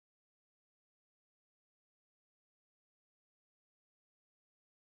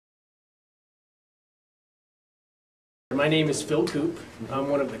My name is Phil Coop. I'm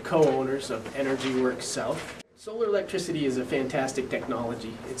one of the co-owners of Energy Works South. Solar electricity is a fantastic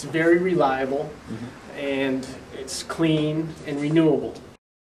technology. It's very reliable and it's clean and renewable.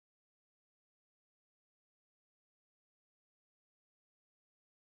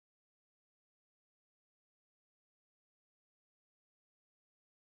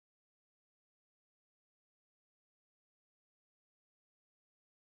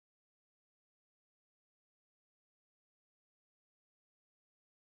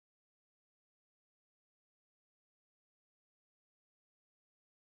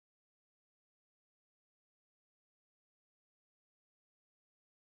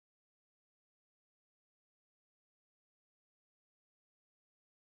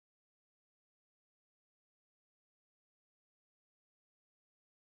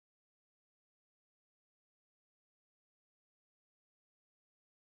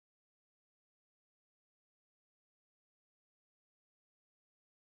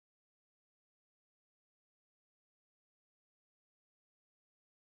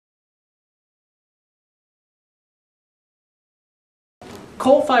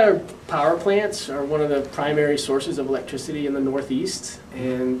 Coal-fired power plants are one of the primary sources of electricity in the Northeast,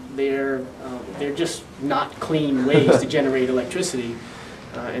 and they're just not clean ways to generate electricity.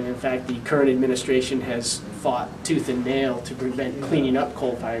 And in fact, the current administration has fought tooth and nail to prevent cleaning up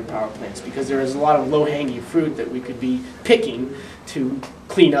coal-fired power plants because there is a lot of low-hanging fruit that we could be picking to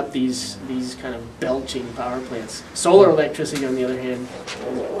clean up these kind of belching power plants. Solar electricity, on the other hand,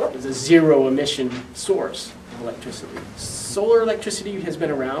 is a zero-emission source of electricity. Solar electricity has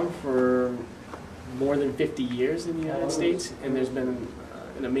been around for more than 50 years in the United States, and there's been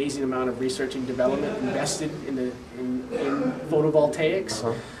an amazing amount of research and development invested in photovoltaics.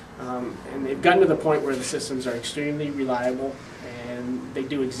 And they've gotten to the point where the systems are extremely reliable and they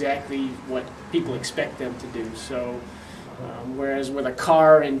do exactly what people expect them to do. So whereas with a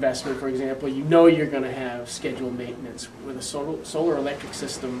car investment, for example, you know you're going to have scheduled maintenance. With a solar electric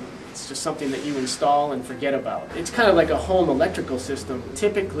system, it's just something that you install and forget about. It's kind of like a home electrical system.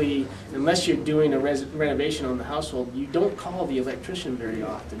 Typically, unless you're doing a renovation on the household, you don't call the electrician very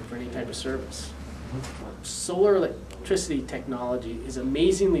often for any type of service. Solar electricity technology is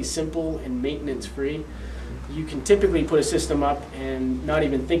amazingly simple and maintenance-free. You can typically put a system up and not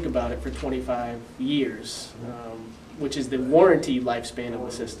even think about it for 25 years. Which is the warranty lifespan of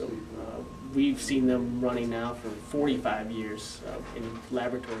the system. We've seen them running now for 45 years in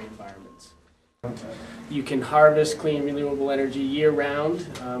laboratory environments. You can harvest clean renewable energy year-round,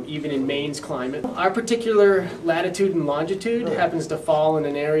 even in Maine's climate. Our particular latitude and longitude happens to fall in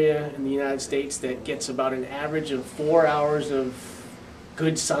an area in the United States that gets about an average of 4 hours of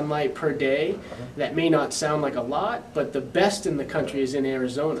good sunlight per day. That may not sound like a lot, but the best in the country is in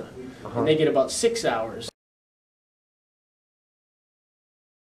Arizona, and they get about 6 hours.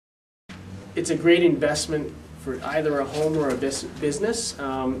 It's a great investment for either a home or a business.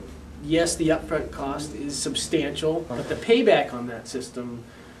 Yes, the upfront cost is substantial, but the payback on that system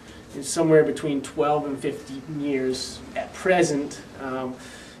is somewhere between 12 and 15 years at present.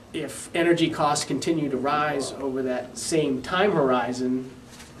 If energy costs continue to rise over that same time horizon,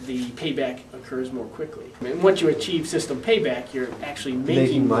 the payback occurs more quickly. And once you achieve system payback, you're actually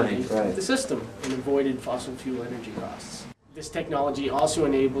making money with the system and avoided fossil fuel energy costs. This technology also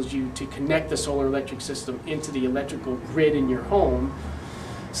enables you to connect the solar electric system into the electrical grid in your home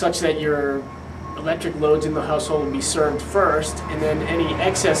such that your electric loads in the household will be served first, and then any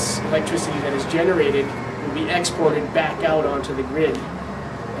excess electricity that is generated will be exported back out onto the grid,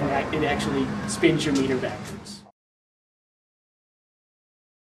 and it actually spins your meter backwards.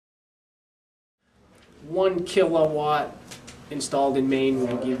 1 kilowatt installed in Maine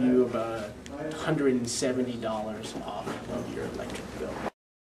will give you about $170 off of your electric bill.